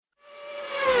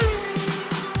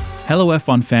Hello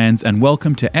F1 fans and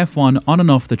welcome to F1 On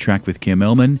and Off the Track with Kim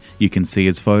Illman. You can see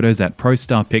his photos at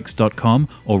prostarpics.com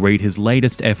or read his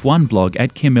latest F1 blog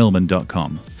at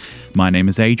kimillman.com. My name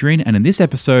is Adrian and in this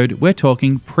episode we're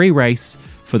talking pre-race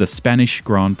for the Spanish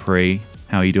Grand Prix.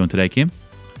 How are you doing today, Kim?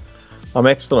 I'm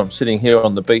excellent. I'm sitting here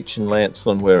on the beach in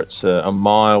Lancelin where it's a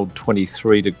mild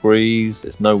 23 degrees,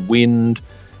 there's no wind,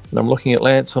 and I'm looking at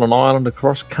Lancelin Island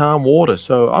across calm water,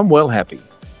 so I'm well happy.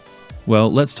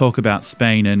 Well, let's talk about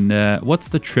Spain and what's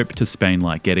the trip to Spain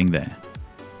like getting there?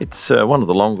 It's one of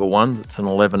the longer ones. It's an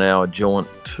 11-hour jaunt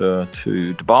to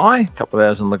Dubai, a couple of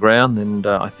hours on the ground, and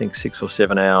I think 6 or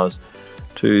 7 hours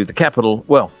to the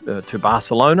capital, to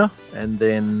Barcelona, and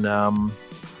then a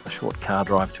short car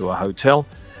drive to a hotel.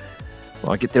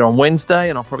 Well, I get there on Wednesday,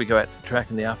 and I'll probably go out to the track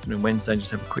in the afternoon Wednesday and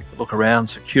just have a quick look around,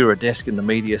 secure a desk in the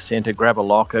media centre, grab a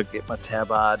locker, get my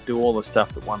tabard, do all the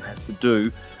stuff that one has to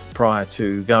do prior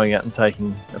to going out and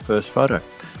taking a first photo.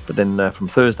 But then from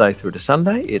Thursday through to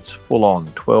Sunday, it's full-on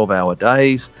 12-hour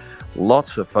days,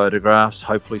 lots of photographs,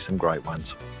 hopefully some great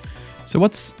ones. So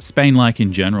what's Spain like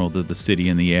in general, the city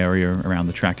and the area around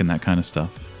the track and that kind of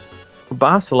stuff?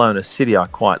 Barcelona city I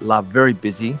quite love, very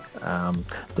busy.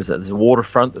 There's a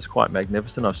waterfront that's quite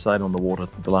magnificent. I've stayed on the water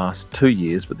the last 2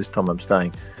 years, but this time I'm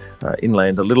staying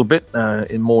inland a little bit,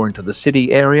 more into the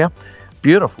city area.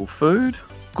 Beautiful food,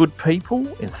 good people,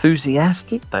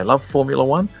 enthusiastic. They love Formula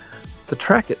One. The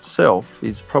track itself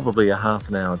is probably a half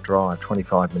an hour drive,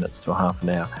 25 minutes to a half an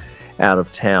hour out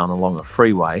of town along a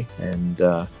freeway, and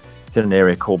it's in an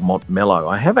area called Montmeló.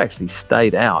 I have actually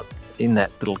stayed out in that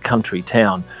little country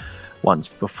town once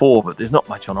before, but there's not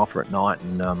much on offer at night,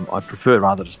 and I prefer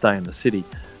rather to stay in the city.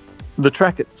 The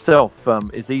track itself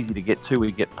is easy to get to.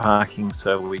 We get parking,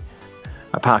 so we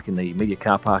park in the media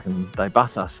car park and they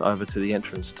bus us over to the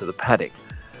entrance to the paddock.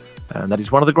 And that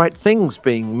is one of the great things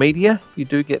being media. You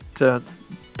do get the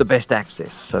best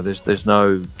access. So there's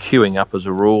no queuing up as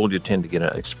a rule. You tend to get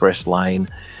an express lane,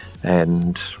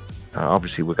 and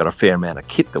obviously we've got a fair amount of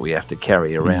kit that we have to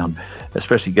carry around,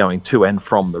 especially going to and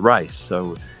from the race.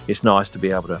 So it's nice to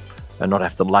be able to not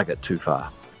have to lug it too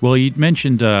far. Well, you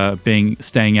mentioned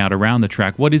staying out around the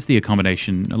track. What is the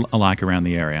accommodation like around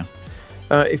the area?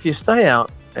 If you stay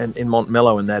out in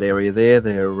Montmeló in that area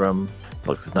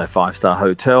there's no five-star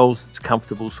hotels. It's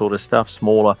comfortable sort of stuff,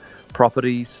 smaller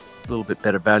properties, a little bit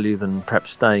better value than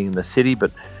perhaps staying in the city.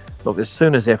 But look, as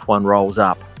soon as F1 rolls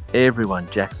up, everyone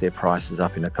jacks their prices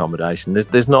up in accommodation.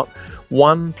 There's not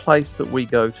one place that we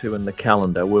go to in the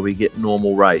calendar where we get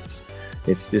normal rates.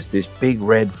 It's just this big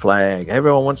red flag.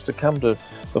 Everyone wants to come to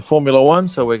the Formula One,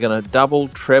 so we're going to double,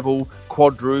 treble,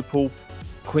 quadruple,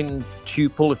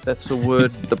 quintuple, if that's the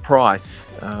word, the price.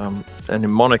 And in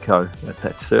Monaco,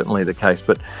 that's certainly the case.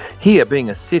 But here, being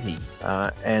a city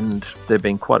and there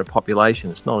being quite a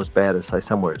population, it's not as bad as, say,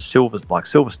 somewhere at like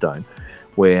Silverstone,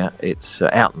 where it's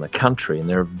out in the country and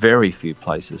there are very few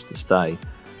places to stay.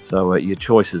 So your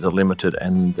choices are limited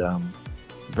and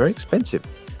very expensive.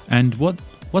 And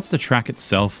what's the track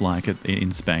itself like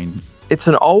in Spain? It's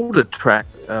an older track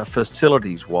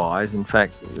facilities-wise. In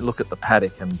fact, look at the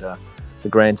paddock and the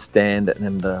grandstand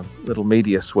and the little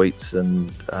media suites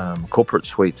and corporate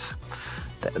suites.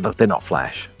 They're not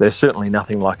flash. They're certainly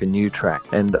nothing like a new track.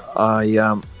 And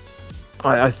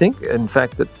I think, in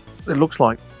fact, that it looks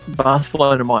like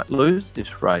Barcelona might lose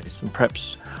this race and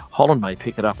perhaps Holland may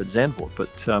pick it up at Zandvoort,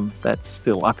 but that's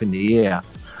still up in the air.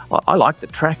 I like the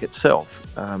track itself.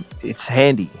 It's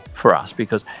handy for us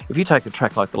because if you take a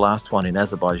track like the last one in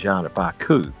Azerbaijan at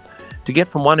Baku, to get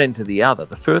from one end to the other,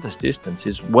 the furthest distance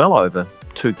is well over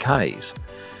 2 Ks.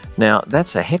 Now,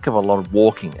 that's a heck of a lot of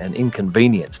walking and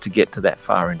inconvenience to get to that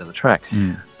far into the track.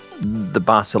 The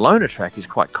Barcelona track is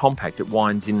quite compact. It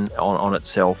winds in on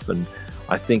itself, and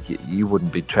I think you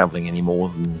wouldn't be travelling any more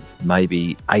than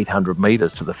maybe 800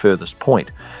 metres to the furthest point.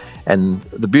 And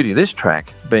the beauty of this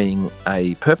track, being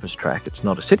a purpose track, it's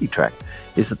not a city track,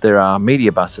 is that there are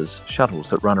media buses, shuttles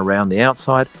that run around the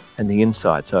outside and the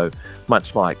inside. So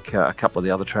much like a couple of the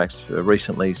other tracks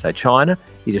recently, say China,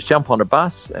 you just jump on a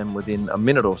bus and within a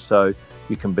minute or so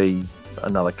you can be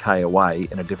another K away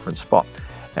in a different spot.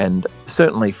 And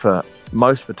certainly for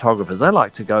most photographers, they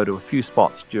like to go to a few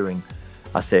spots during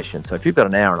a session. So if you've got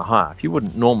an hour and a half, you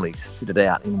wouldn't normally sit it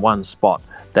out in one spot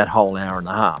that whole hour and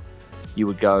a half. You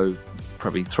would go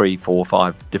probably 3, 4,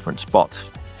 5 different spots.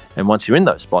 And once you're in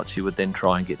those spots, you would then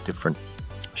try and get different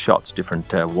shots,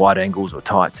 different wide angles or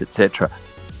tights, etc.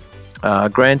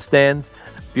 Grandstands,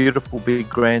 beautiful big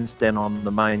grandstand on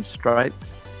the main straight.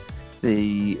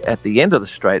 At the end of the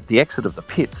straight, the exit of the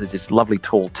pits, there's this lovely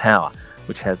tall tower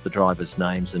which has the drivers'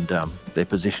 names and their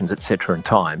positions, etc. and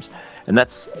times. And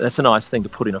that's a nice thing to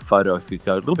put in a photo. If you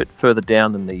go a little bit further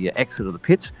down than the exit of the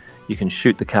pits, you can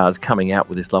shoot the cars coming out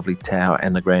with this lovely tower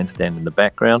and the grandstand in the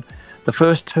background. The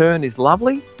first turn is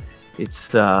lovely.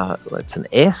 It's an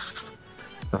S,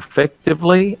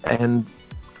 effectively, and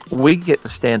we get to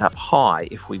stand up high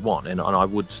if we want, and I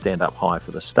would stand up high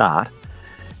for the start.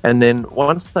 And then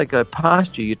once they go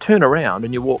past you, you turn around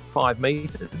and you walk 5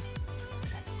 metres,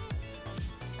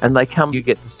 and you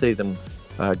get to see them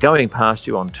going past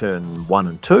you on turn 1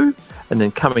 and 2, and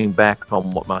then coming back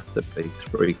on what must be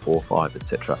 3, 4, 5,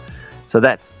 etc. So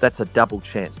that's a double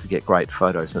chance to get great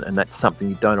photos, and that's something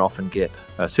you don't often get,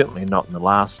 certainly not in the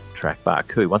last track,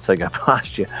 Baku. Once they go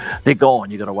past you, they're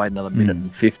gone. You've got to wait another minute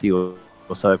and 50 or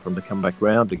so for them to come back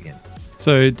round again.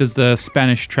 So does the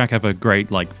Spanish track have a great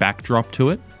backdrop to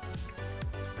it?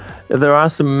 There are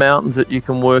some mountains that you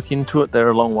can work into it. They're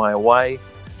a long way away.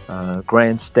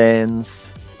 Grandstands.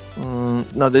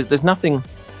 No, there's nothing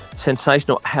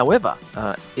sensational. However,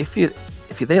 if you're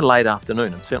there late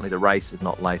afternoon, and certainly the race is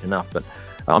not late enough, but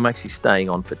I'm actually staying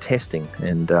on for testing,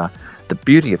 and the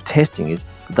beauty of testing is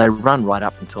they run right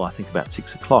up until I think about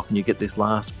 6 o'clock, and you get this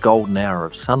last golden hour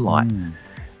of sunlight.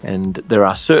 And there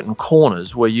are certain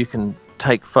corners where you can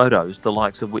take photos the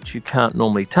likes of which you can't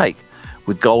normally take,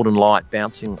 with golden light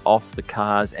bouncing off the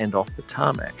cars and off the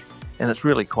tarmac, and it's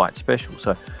really quite special.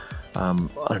 So I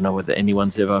don't know whether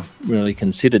anyone's ever really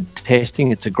considered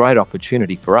testing. It's a great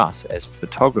opportunity for us as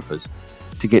photographers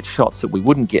to get shots that we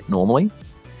wouldn't get normally.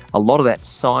 A lot of that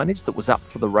signage that was up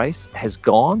for the race has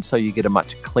gone, so you get a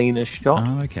much cleaner shot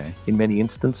in many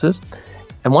instances.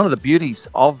 And one of the beauties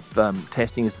of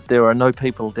testing is that there are no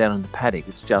people down in the paddock.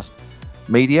 It's just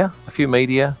media, a few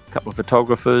media, a couple of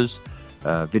photographers,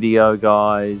 video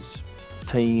guys,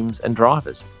 teams and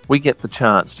drivers. We get the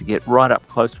chance to get right up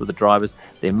close with the drivers.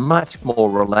 They're much more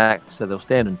relaxed, so they'll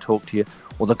stand and talk to you,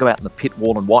 or they'll go out in the pit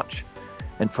wall and watch.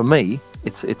 And for me,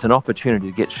 it's an opportunity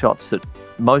to get shots that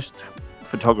most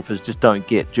photographers just don't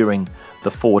get during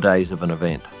the 4 days of an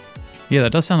event. Yeah,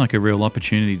 that does sound like a real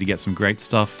opportunity to get some great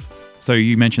stuff. So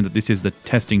you mentioned that this is the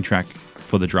testing track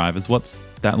for the drivers. What's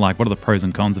that like? What are the pros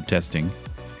and cons of testing?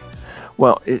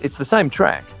 Well, it's the same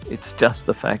track. It's just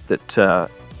the fact that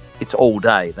it's all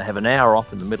day. They have an hour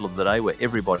off in the middle of the day where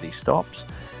everybody stops.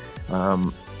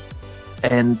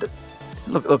 And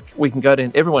look, we can go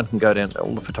down, everyone can go down,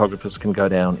 all the photographers can go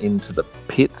down into the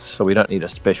pits, so we don't need a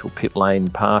special pit lane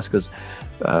pass, because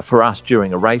for us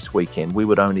during a race weekend, we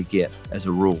would only get, as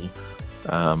a rule,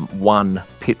 one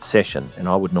pit session, and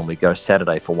I would normally go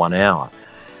Saturday for 1 hour.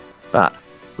 But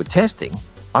with testing,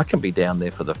 I can be down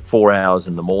there for the 4 hours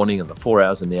in the morning and the 4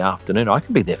 hours in the afternoon. I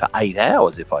can be there for 8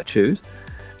 hours if I choose.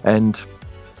 And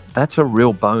that's a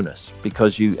real bonus,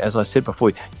 because you, as I said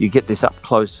before, you get this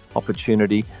up-close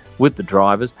opportunity with the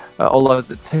drivers, although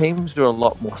the teams are a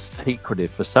lot more secretive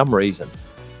for some reason.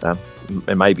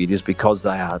 And maybe it is because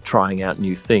they are trying out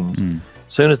new things.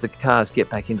 As soon as the cars get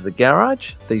back into the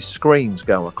garage, these screens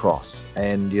go across,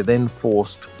 and you're then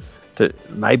forced to,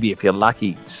 maybe if you're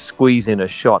lucky, squeeze in a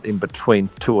shot in between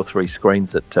 2 or 3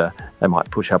 screens that they might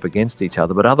push up against each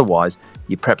other. But otherwise,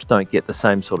 you perhaps don't get the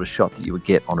same sort of shot that you would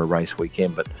get on a race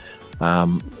weekend. But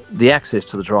the access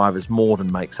to the drivers more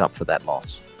than makes up for that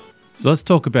loss. So let's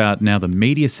talk about now the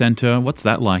media centre. What's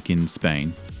that like in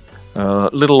Spain?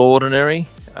 Little ordinary,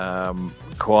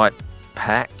 quite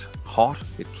packed, hot,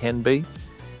 it can be.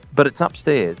 But it's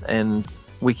upstairs, and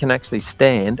we can actually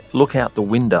stand, look out the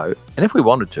window, and if we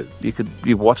wanted to,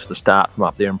 you watch the start from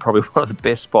up there, and probably one of the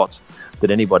best spots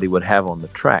that anybody would have on the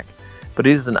track. But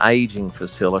it is an ageing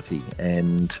facility,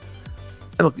 and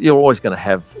look, you're always going to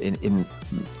have, in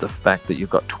the fact that you've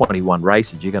got 21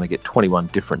 races, you're going to get 21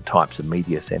 different types of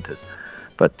media centres.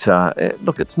 But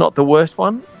look, it's not the worst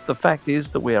one. The fact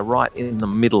is that we are right in the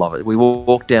middle of it. We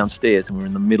walk downstairs and we're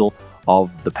in the middle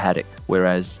of the paddock,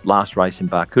 whereas last race in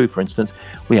Baku, for instance,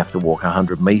 we have to walk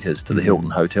 100 metres to the Hilton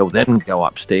Hotel, then go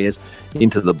upstairs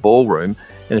into the ballroom,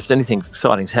 and if anything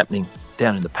exciting is happening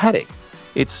down in the paddock,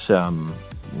 it's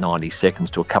 90 seconds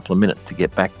to a couple of minutes to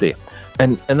get back there.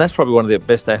 And that's probably one of the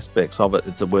best aspects of it,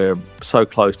 is that we're so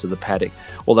close to the paddock,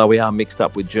 although we are mixed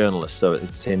up with journalists, so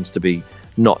it tends to be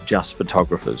not just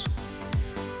photographers.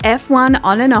 F1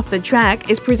 On and Off the Track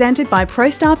is presented by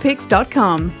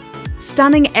ProStarPics.com.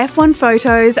 Stunning F1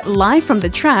 photos live from the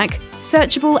track,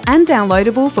 searchable and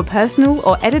downloadable for personal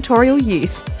or editorial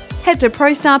use. Head to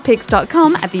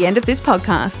ProStarPics.com at the end of this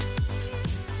podcast.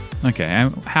 Okay,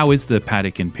 how is the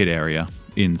paddock and pit area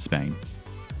in Spain?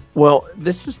 Well,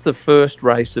 this is the first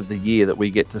race of the year that we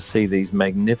get to see these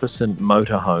magnificent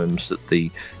motorhomes that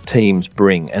the teams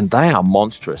bring, and they are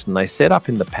monstrous, and they set up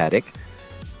in the paddock.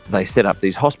 they set up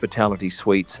these hospitality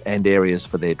suites and areas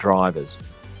for their drivers.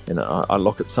 And I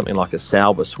look at something like a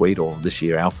Sauber suite, or this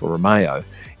year Alfa Romeo.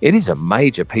 It is a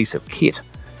major piece of kit.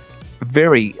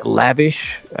 Very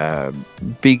lavish,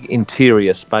 big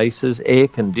interior spaces, air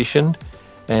conditioned,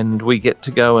 and we get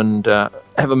to go and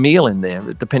have a meal in there,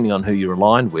 depending on who you're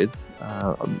aligned with.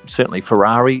 Certainly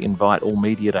Ferrari invite all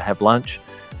media to have lunch.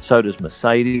 So does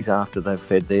Mercedes after they've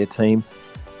fed their team.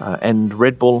 And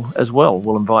Red Bull as well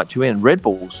will invite you in. Red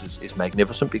Bull's is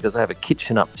magnificent because they have a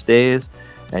kitchen upstairs,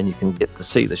 and you can get to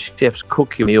see the chefs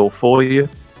cook your meal for you.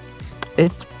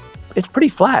 It's pretty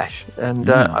flash. And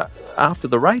after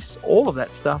the race, all of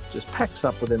that stuff just packs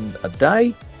up within a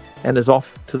day and is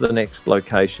off to the next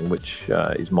location, which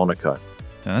is Monaco.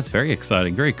 Now, that's very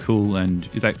exciting, very cool. And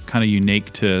is that kind of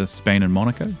unique to Spain and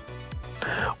Monaco?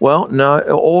 Well, no,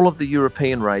 all of the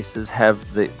European races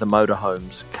have the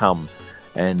motorhomes come,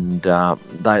 and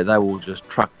they will just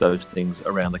truck those things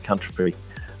around the country.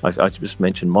 I just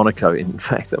mentioned Monaco, in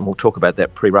fact, and we'll talk about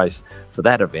that pre-race for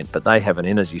that event, but they have an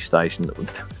energy station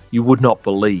that you would not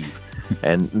believe.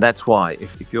 And that's why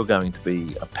if you're going to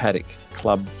be a paddock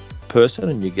club person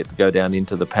and you get to go down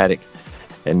into the paddock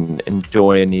and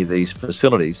enjoy any of these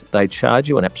facilities, they charge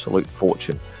you an absolute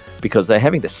fortune because they're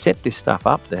having to set this stuff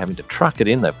up, they're having to truck it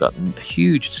in, they've got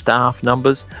huge staff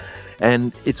numbers,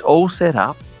 and it's all set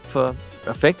up for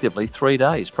effectively 3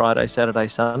 days, Friday, Saturday,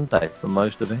 Sunday for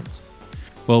most events.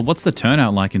 Well, what's the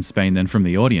turnout like in Spain then from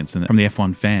the audience and from the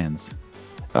F1 fans?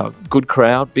 Good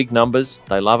crowd, big numbers.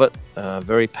 They love it.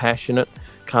 Very passionate.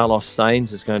 Carlos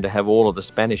Sainz is going to have all of the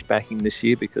Spanish backing this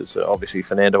year because obviously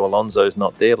Fernando Alonso's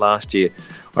not there. Last year,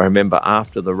 I remember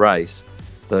after the race,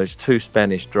 those two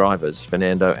Spanish drivers,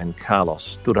 Fernando and Carlos,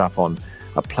 stood up on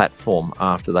a platform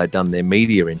after they'd done their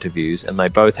media interviews, and they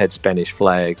both had Spanish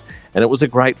flags. And it was a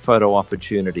great photo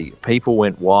opportunity. People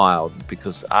went wild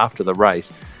because after the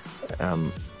race,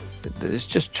 there's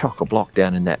just chock-a-block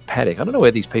down in that paddock. I don't know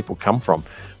where these people come from,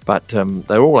 but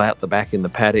they're all out the back in the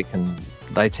paddock, and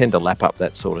they tend to lap up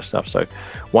that sort of stuff. So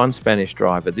one Spanish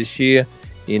driver this year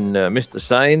in Mr.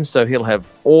 Sainz, so he'll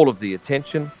have all of the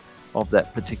attention of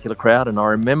that particular crowd. And I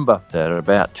remember at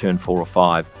about turn 4 or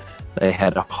 5, they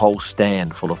had a whole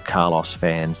stand full of Carlos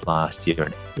fans last year.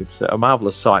 And it's a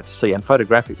marvellous sight to see, and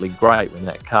photographically great when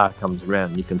that car comes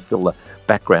around and you can fill the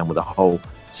background with a whole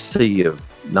sea of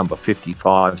number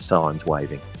 55 signs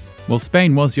waving. Well,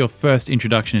 Spain was your first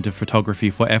introduction into photography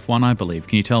for F1, I believe.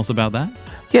 Can you tell us about that?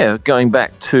 Yeah, going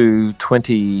back to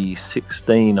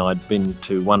 2016, I'd been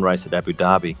to one race at Abu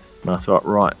Dhabi, and I thought,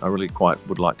 right, I really quite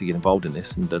would like to get involved in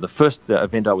this. And the first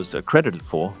event I was accredited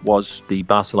for was the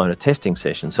Barcelona testing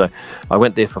session. So I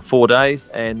went there for 4 days,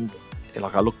 and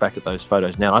I look back at those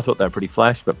photos now, I thought they were pretty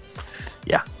flash, but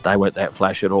yeah, they weren't that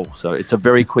flash at all. So it's a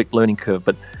very quick learning curve,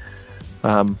 but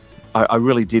I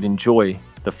really did enjoy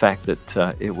the fact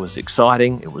that it was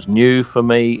exciting, it was new for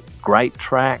me, great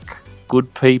track,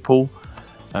 good people,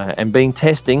 and being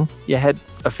testing, you had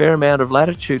a fair amount of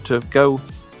latitude to go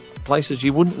places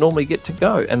you wouldn't normally get to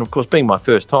go. And of course, being my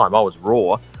first time, I was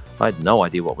raw. I had no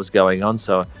idea what was going on,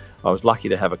 so I was lucky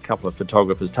to have a couple of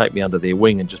photographers take me under their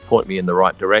wing and just point me in the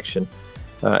right direction.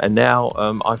 And now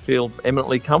I feel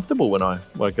eminently comfortable when I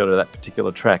go to that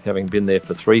particular track, having been there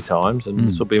for 3 times, and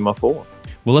this will be my 4th.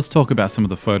 Well, let's talk about some of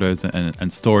the photos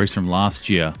and stories from last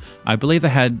year. I believe they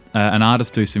had an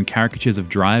artist do some caricatures of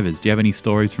drivers. Do you have any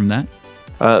stories from that?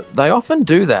 They often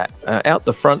do that. Out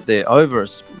the front there, over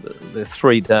the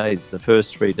 3 days, the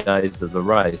first 3 days of the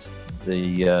race,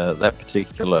 that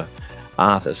particular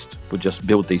artist would just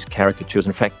build these caricatures.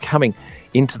 In fact, coming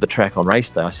into the track on race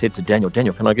day, I said to Daniel,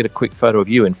 can I get a quick photo of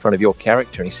you in front of your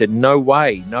character? And he said, no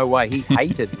way. He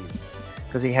hated his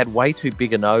because he had way too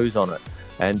big a nose on it.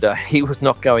 And he was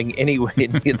not going anywhere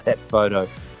near that photo,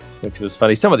 which was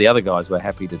funny. Some of the other guys were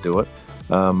happy to do it.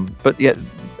 But yeah,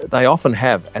 they often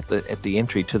have at the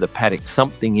entry to the paddock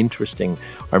something interesting.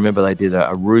 I remember they did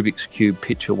a Rubik's Cube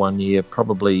picture one year,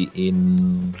 probably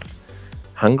in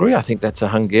Hungary. I think that's a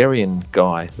Hungarian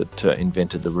guy that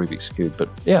invented the Rubik's Cube. But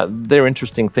yeah, they're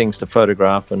interesting things to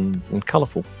photograph and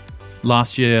colourful.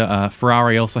 Last year,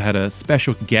 Ferrari also had a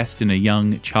special guest in a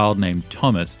young child named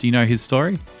Thomas. Do you know his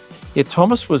story? Yeah,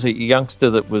 Thomas was a youngster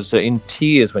that was in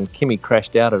tears when Kimi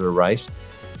crashed out at a race,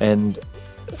 and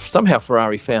somehow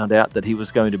Ferrari found out that he was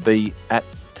going to be at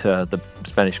the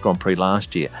Spanish Grand Prix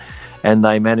last year, and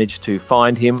they managed to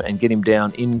find him and get him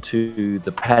down into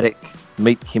the paddock,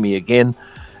 meet Kimi again,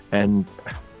 and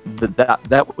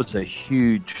that was a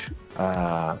huge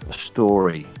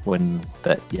story when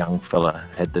that young fella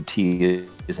had the tears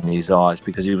in his eyes,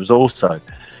 because he was also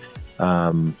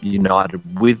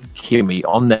united with Kimi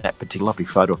on that particular lovely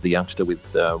photo of the youngster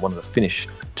with one of the Finnish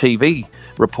TV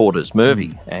reporters,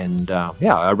 Mervi. And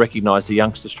I recognised the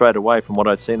youngster straight away from what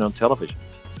I'd seen on television.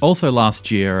 Also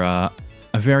last year, a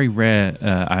very rare,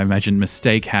 I imagine,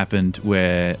 mistake happened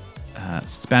where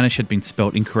Spanish had been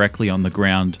spelt incorrectly on the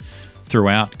ground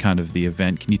throughout kind of the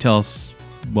event. Can you tell us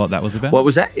what that was about? Well,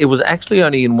 it was actually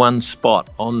only in one spot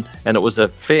and it was a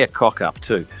fair cock-up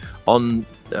too. On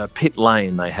pit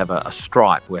lane, they have a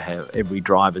stripe where every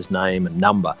driver's name and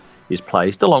number is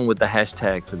placed along with the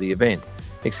hashtag for the event.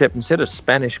 Except instead of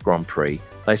Spanish Grand Prix,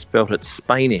 they spelt it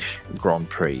Spanish Grand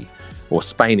Prix or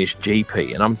Spanish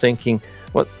GP. And I'm thinking,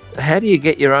 how do you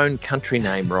get your own country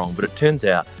name wrong? But it turns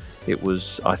out it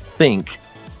was, I think,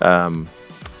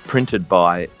 printed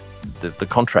by the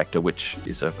contractor, which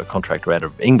is a contractor out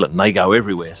of England. They go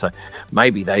everywhere. So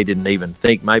maybe they didn't even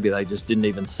think, maybe they just didn't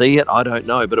even see it. I don't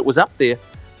know. But it was up there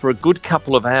for a good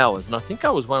couple of hours. And I think I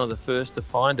was one of the first to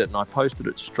find it. And I posted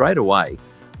it straight away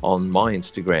on my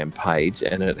Instagram page.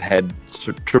 And it had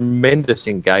tremendous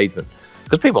engagement.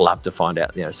 Because people love to find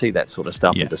out, see that sort of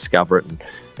stuff and discover it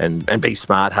and be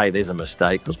smart. Hey, there's a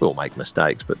mistake, because we all make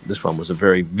mistakes. But this one was a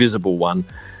very visible one.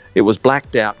 It was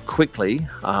blacked out quickly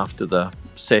after the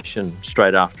session,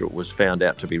 straight after it was found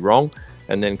out to be wrong,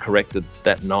 and then corrected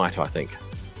that night, I think.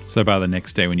 So by the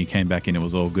next day when you came back in, it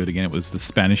was all good again? It was the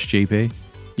Spanish GP?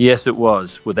 Yes, it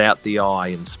was, without the I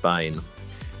in Spain.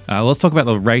 Let's talk about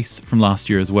the race from last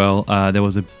year as well. There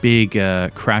was a big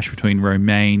crash between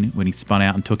Romain when he spun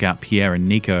out and took out Pierre and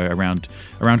Nico around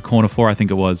corner 4, I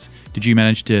think it was. Did you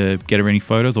manage to get any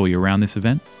photos, or were you around this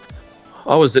event?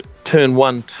 I was at turn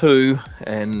 1, 2,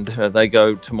 and they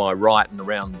go to my right and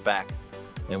around the back,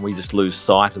 and we just lose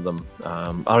sight of them.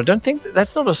 I don't think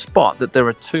that's not a spot that there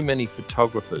are too many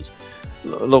photographers.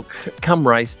 Look, come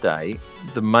race day,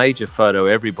 the major photo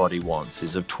everybody wants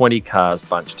is of 20 cars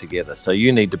bunched together. So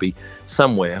you need to be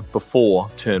somewhere before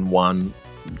turn 1,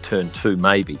 turn 2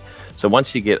 maybe. So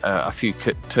once you get a few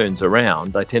turns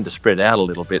around, they tend to spread out a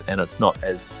little bit and it's not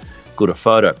as good a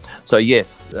photo. So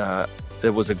yes,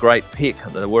 there was a great pick.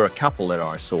 There were a couple that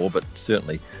I saw, but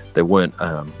certainly there weren't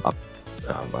a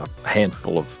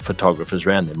handful of photographers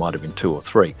around. There might have been 2 or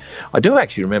 3. I do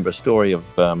actually remember a story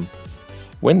of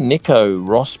when Nico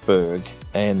Rosberg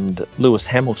and Lewis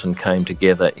Hamilton came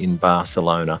together in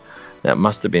Barcelona. That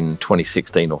must have been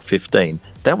 2016 or 15.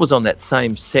 That was on that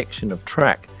same section of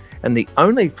track. And the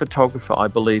only photographer I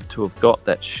believe to have got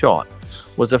that shot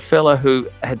was a fella who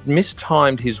had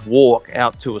mistimed his walk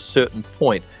out to a certain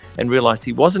point and realised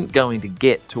he wasn't going to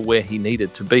get to where he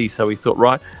needed to be. So he thought,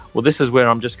 right, well, this is where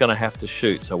I'm just going to have to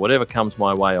shoot. So whatever comes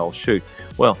my way, I'll shoot.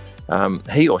 Well,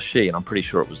 he or she, and I'm pretty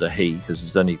sure it was a he because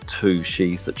there's only 2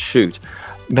 she's that shoot,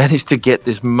 managed to get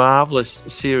this marvellous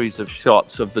series of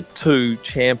shots of the 2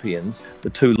 champions, the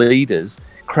 2 leaders,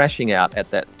 crashing out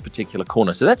at that particular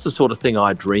corner. So that's the sort of thing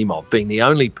I dream of, being the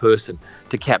only person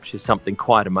to capture something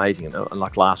quite amazing. And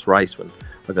like last race when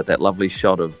we got that lovely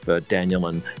shot of Daniel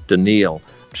and Daniil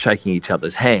shaking each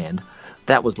other's hand.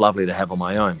 That was lovely to have on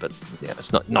my own, but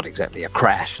it's not exactly a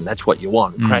crash, and that's what you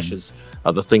want. Crashes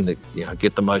are the thing that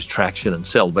get the most traction and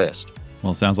sell best.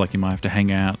 Well, it sounds like you might have to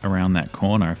hang out around that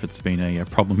corner if it's been a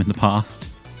problem in the past.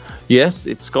 Yes,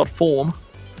 it's got form.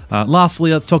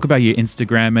 Lastly, let's talk about your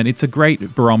Instagram, and it's a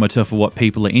great barometer for what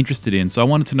people are interested in. So I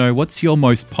wanted to know, what's your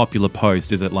most popular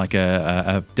post? Is it like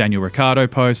a Daniel Ricciardo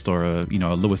post or a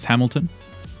Lewis Hamilton?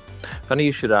 Funny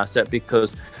you should ask that,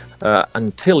 because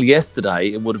until yesterday,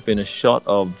 it would have been a shot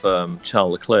of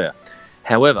Charles Leclerc.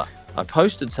 However, I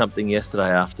posted something yesterday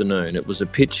afternoon. It was a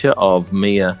picture of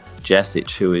Mia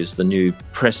Jasic, who is the new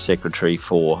press secretary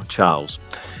for Charles.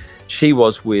 She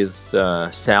was with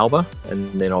Sauber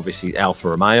and then obviously Alfa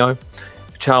Romeo.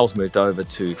 Charles moved over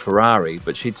to Ferrari,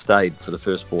 but she'd stayed for the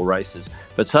first 4 races.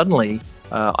 But suddenly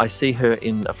I see her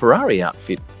in a Ferrari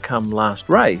outfit come last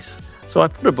race. So I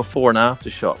put a before and after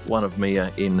shot, one of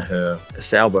Mia in her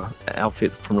Sauber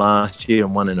outfit from last year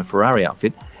and one in a Ferrari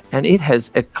outfit, and it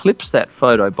has eclipsed that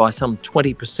photo by some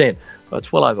 20%.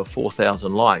 It's well over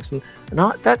 4,000 likes, and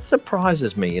that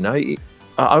surprises me.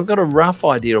 I've got a rough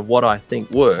idea of what I think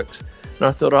works, and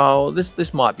I thought,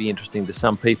 this might be interesting to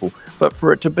some people, but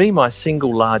for it to be my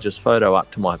single largest photo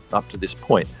up to this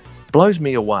point blows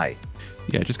me away.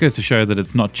 Yeah, it just goes to show that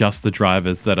it's not just the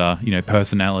drivers that are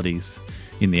personalities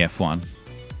in the F1.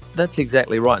 That's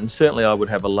exactly right, and certainly I would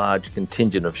have a large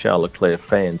contingent of Charles Leclerc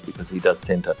fans because he does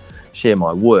tend to share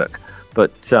my work.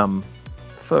 But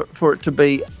for it to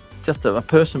be just a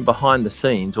person behind the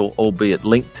scenes, or albeit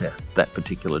linked to that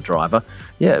particular driver,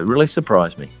 it really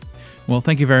surprised me. Well,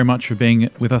 thank you very much for being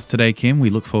with us today, Kim. We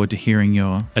look forward to hearing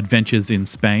your adventures in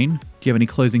Spain. Do you have any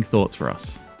closing thoughts for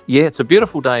us? Yeah, it's a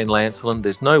beautiful day in Lancelin.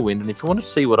 There's no wind. And if you want to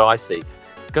see what I see,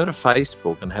 go to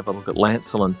Facebook and have a look at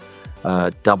Lancelin,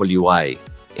 WA.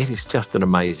 It is just an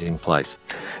amazing place.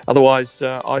 Otherwise,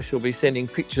 I shall be sending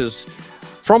pictures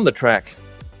from the track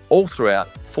all throughout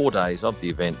 4 days of the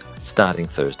event, starting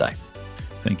Thursday.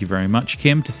 Thank you very much,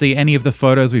 Kim. To see any of the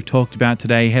photos we've talked about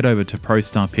today, head over to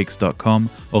prostarpics.com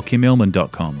or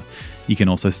kimillman.com. You can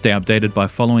also stay updated by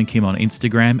following Kim on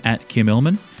Instagram at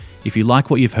kimillman. If you like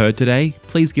what you've heard today,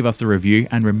 please give us a review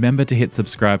and remember to hit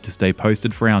subscribe to stay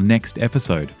posted for our next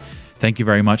episode. Thank you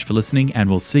very much for listening, and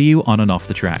we'll see you on and off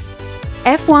the track.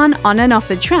 F1 On and Off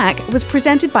the Track was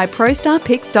presented by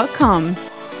prostarpics.com.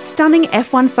 Stunning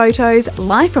F1 photos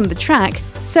live from the track,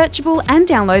 searchable and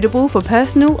downloadable for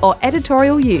personal or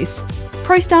editorial use.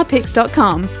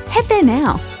 prostarpics.com. Head there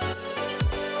now.